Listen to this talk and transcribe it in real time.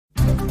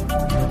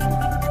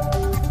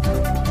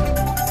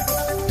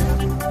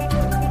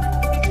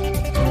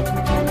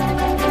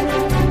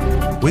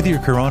With your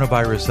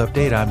coronavirus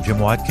update, I'm Jim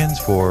Watkins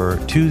for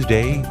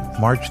Tuesday,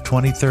 March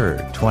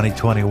 23rd,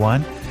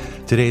 2021.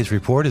 Today's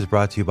report is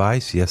brought to you by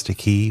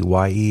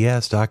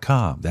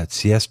SiestaKeyYES.com.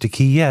 That's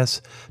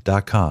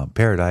SiestaKeyYes.com.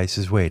 Paradise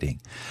is waiting.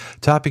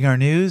 Topping our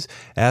news,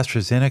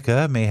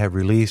 AstraZeneca may have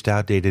released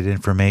outdated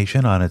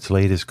information on its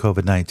latest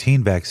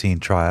COVID-19 vaccine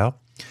trial,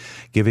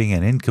 giving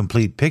an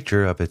incomplete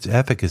picture of its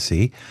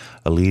efficacy,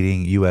 a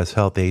leading U.S.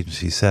 health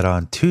agency said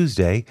on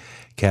Tuesday,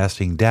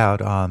 casting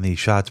doubt on the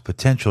shot's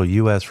potential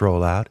U.S.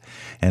 rollout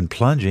and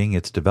plunging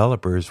its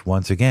developers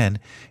once again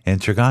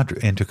into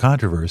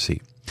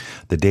controversy.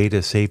 The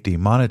Data Safety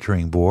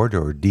Monitoring Board,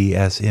 or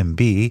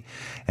DSMB,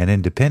 an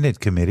independent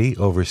committee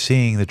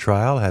overseeing the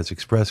trial, has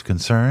expressed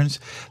concerns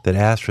that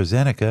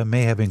AstraZeneca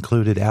may have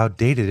included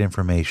outdated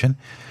information,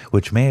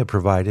 which may have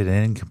provided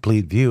an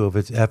incomplete view of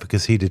its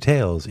efficacy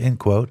details, end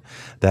quote,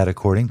 that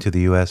according to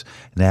the U.S.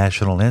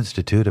 National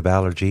Institute of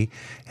Allergy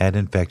and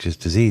Infectious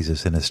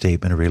Diseases in a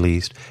statement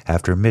released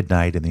after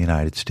midnight in the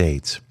United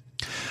States.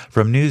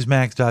 From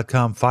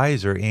Newsmax.com,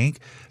 Pfizer, Inc.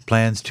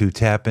 plans to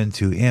tap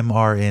into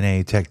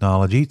mRNA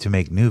technology to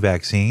make new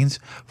vaccines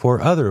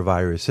for other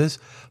viruses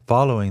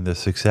following the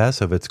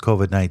success of its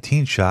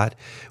COVID-19 shot,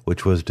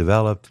 which was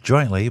developed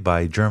jointly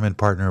by German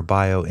partner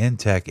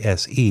BioNTech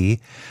SE,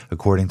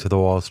 according to the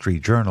Wall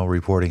Street Journal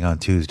reporting on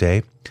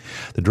Tuesday.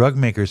 The drug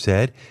maker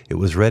said it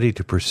was ready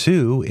to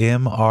pursue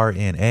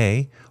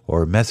mRNA,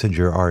 or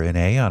messenger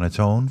RNA, on its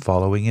own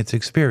following its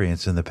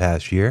experience in the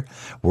past year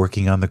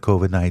working on the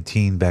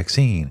COVID-19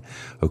 vaccine,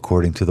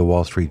 according to the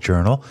Wall Street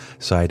Journal,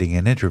 citing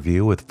an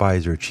interview with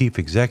Pfizer Chief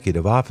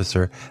Executive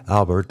Officer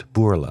Albert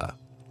Bourla.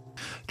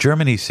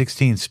 Germany's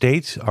 16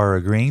 states are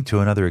agreeing to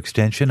another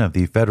extension of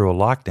the federal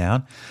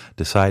lockdown,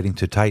 deciding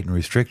to tighten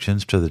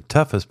restrictions to the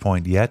toughest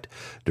point yet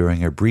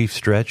during a brief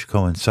stretch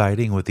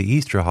coinciding with the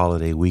Easter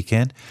holiday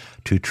weekend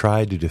to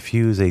try to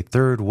diffuse a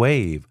third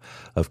wave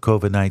of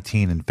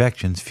COVID-19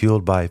 infections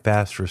fueled by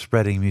faster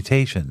spreading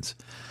mutations.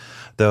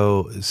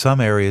 Though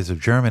some areas of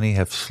Germany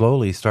have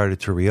slowly started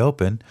to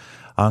reopen,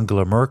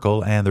 Angela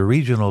Merkel and the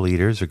regional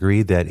leaders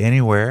agreed that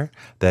anywhere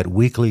that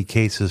weekly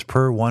cases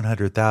per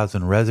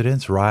 100,000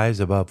 residents rise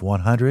above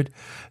 100,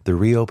 the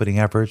reopening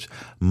efforts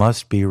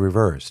must be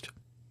reversed.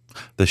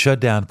 The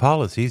shutdown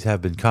policies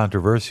have been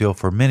controversial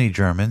for many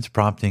Germans,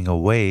 prompting a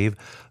wave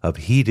of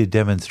heated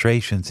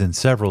demonstrations in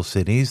several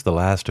cities, the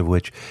last of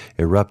which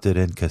erupted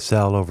in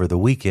Kassel over the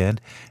weekend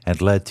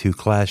and led to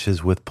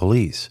clashes with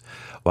police.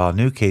 While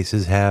new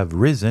cases have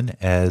risen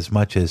as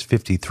much as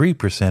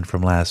 53%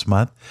 from last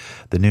month,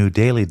 the new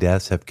daily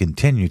deaths have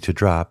continued to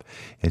drop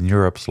in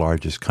Europe's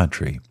largest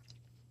country.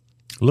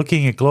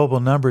 Looking at global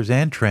numbers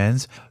and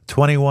trends,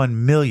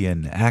 21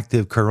 million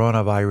active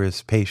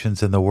coronavirus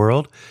patients in the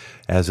world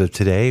as of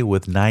today,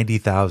 with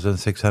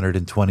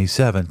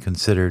 90,627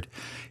 considered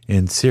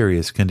in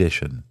serious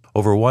condition.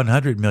 Over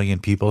 100 million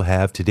people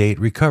have to date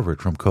recovered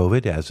from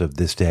COVID as of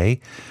this day.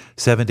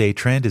 7-day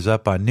trend is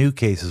up on new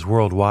cases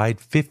worldwide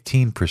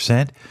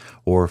 15%,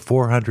 or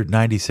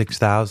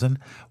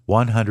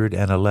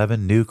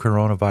 496,111 new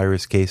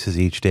coronavirus cases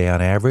each day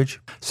on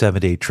average.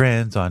 7-day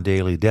trends on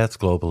daily deaths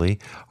globally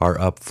are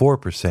up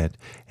 4%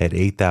 at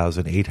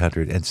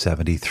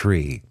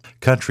 8,873.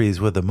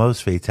 Countries with the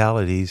most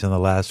fatalities in the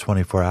last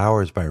 24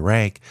 hours by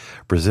rank: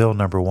 Brazil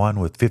number one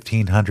with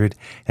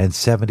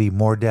 1,570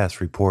 more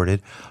deaths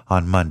reported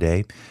on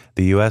Monday.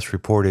 The U.S.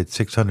 reported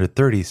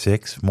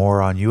 636,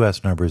 more on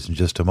U.S. numbers in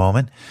just a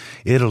moment.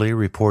 Italy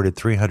reported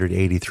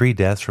 383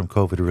 deaths from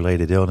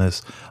COVID-related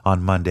illness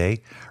on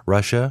Monday.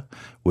 Russia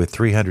with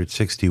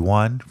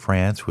 361,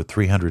 France with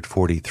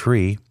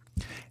 343,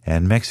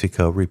 and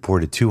Mexico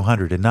reported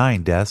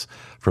 209 deaths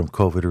from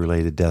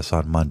COVID-related deaths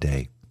on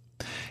Monday.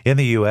 In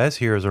the U.S.,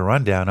 here is a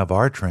rundown of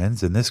our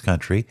trends in this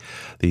country.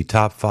 The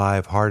top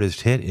 5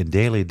 hardest hit in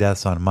daily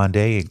deaths on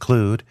Monday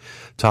include,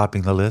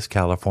 topping the list,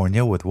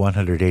 California with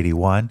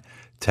 181,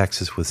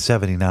 Texas with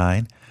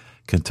 79,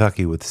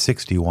 Kentucky with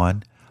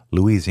 61,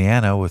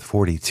 Louisiana with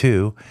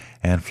 42,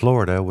 and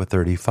Florida with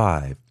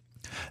 35.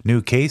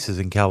 New cases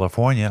in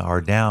California are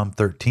down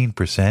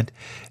 13%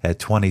 at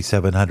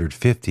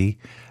 2,750.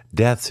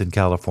 Deaths in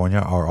California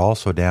are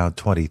also down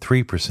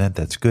 23%.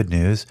 That's good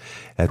news,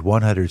 at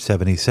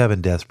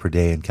 177 deaths per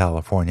day in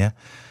California.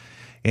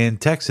 In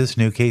Texas,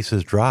 new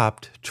cases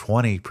dropped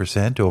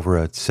 20% over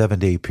a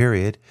 7-day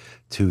period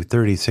to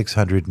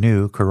 3,600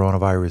 new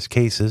coronavirus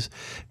cases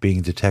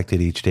being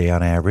detected each day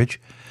on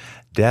average.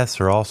 Deaths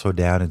are also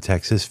down in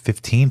Texas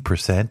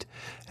 15%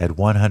 at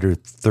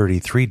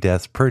 133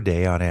 deaths per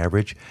day on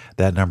average.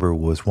 That number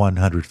was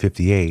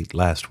 158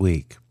 last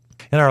week.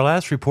 In our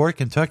last report,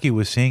 Kentucky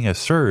was seeing a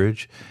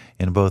surge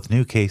in both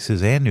new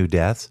cases and new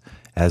deaths.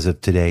 As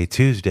of today,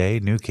 Tuesday,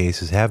 new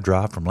cases have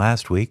dropped from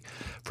last week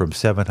from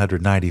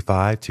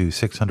 795 to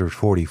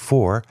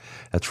 644.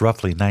 That's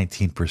roughly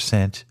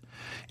 19%.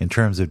 In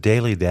terms of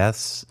daily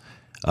deaths,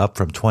 up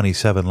from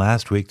 27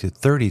 last week to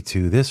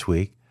 32 this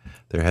week.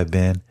 There have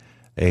been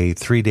a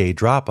 3-day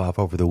drop-off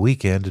over the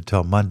weekend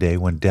until Monday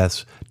when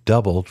deaths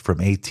doubled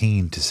from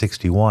 18 to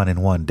 61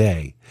 in one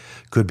day.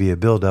 Could be a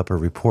buildup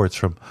of reports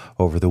from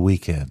over the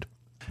weekend.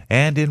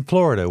 And in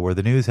Florida, where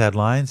the news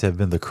headlines have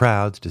been the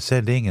crowds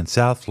descending in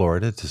South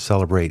Florida to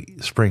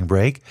celebrate spring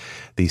break,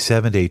 the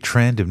 7-day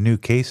trend of new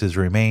cases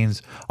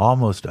remains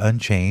almost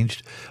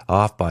unchanged,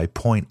 off by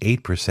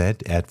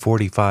 0.8% at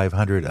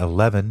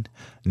 4,511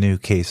 new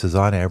cases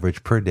on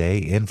average per day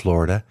in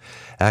Florida.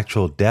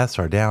 Actual deaths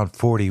are down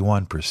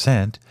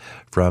 41%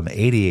 from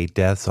 88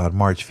 deaths on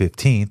March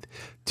 15th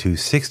to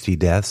 60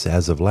 deaths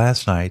as of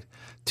last night,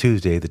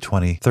 Tuesday the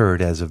 23rd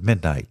as of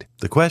midnight.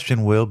 The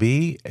question will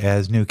be,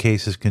 as new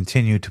cases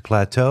continue to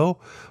plateau,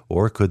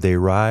 or could they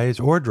rise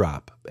or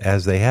drop,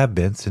 as they have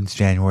been since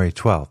January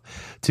 12th?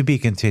 To be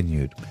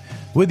continued.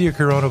 With your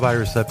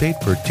coronavirus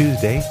update for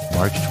Tuesday,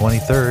 March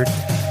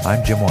 23rd,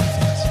 I'm Jim Warren.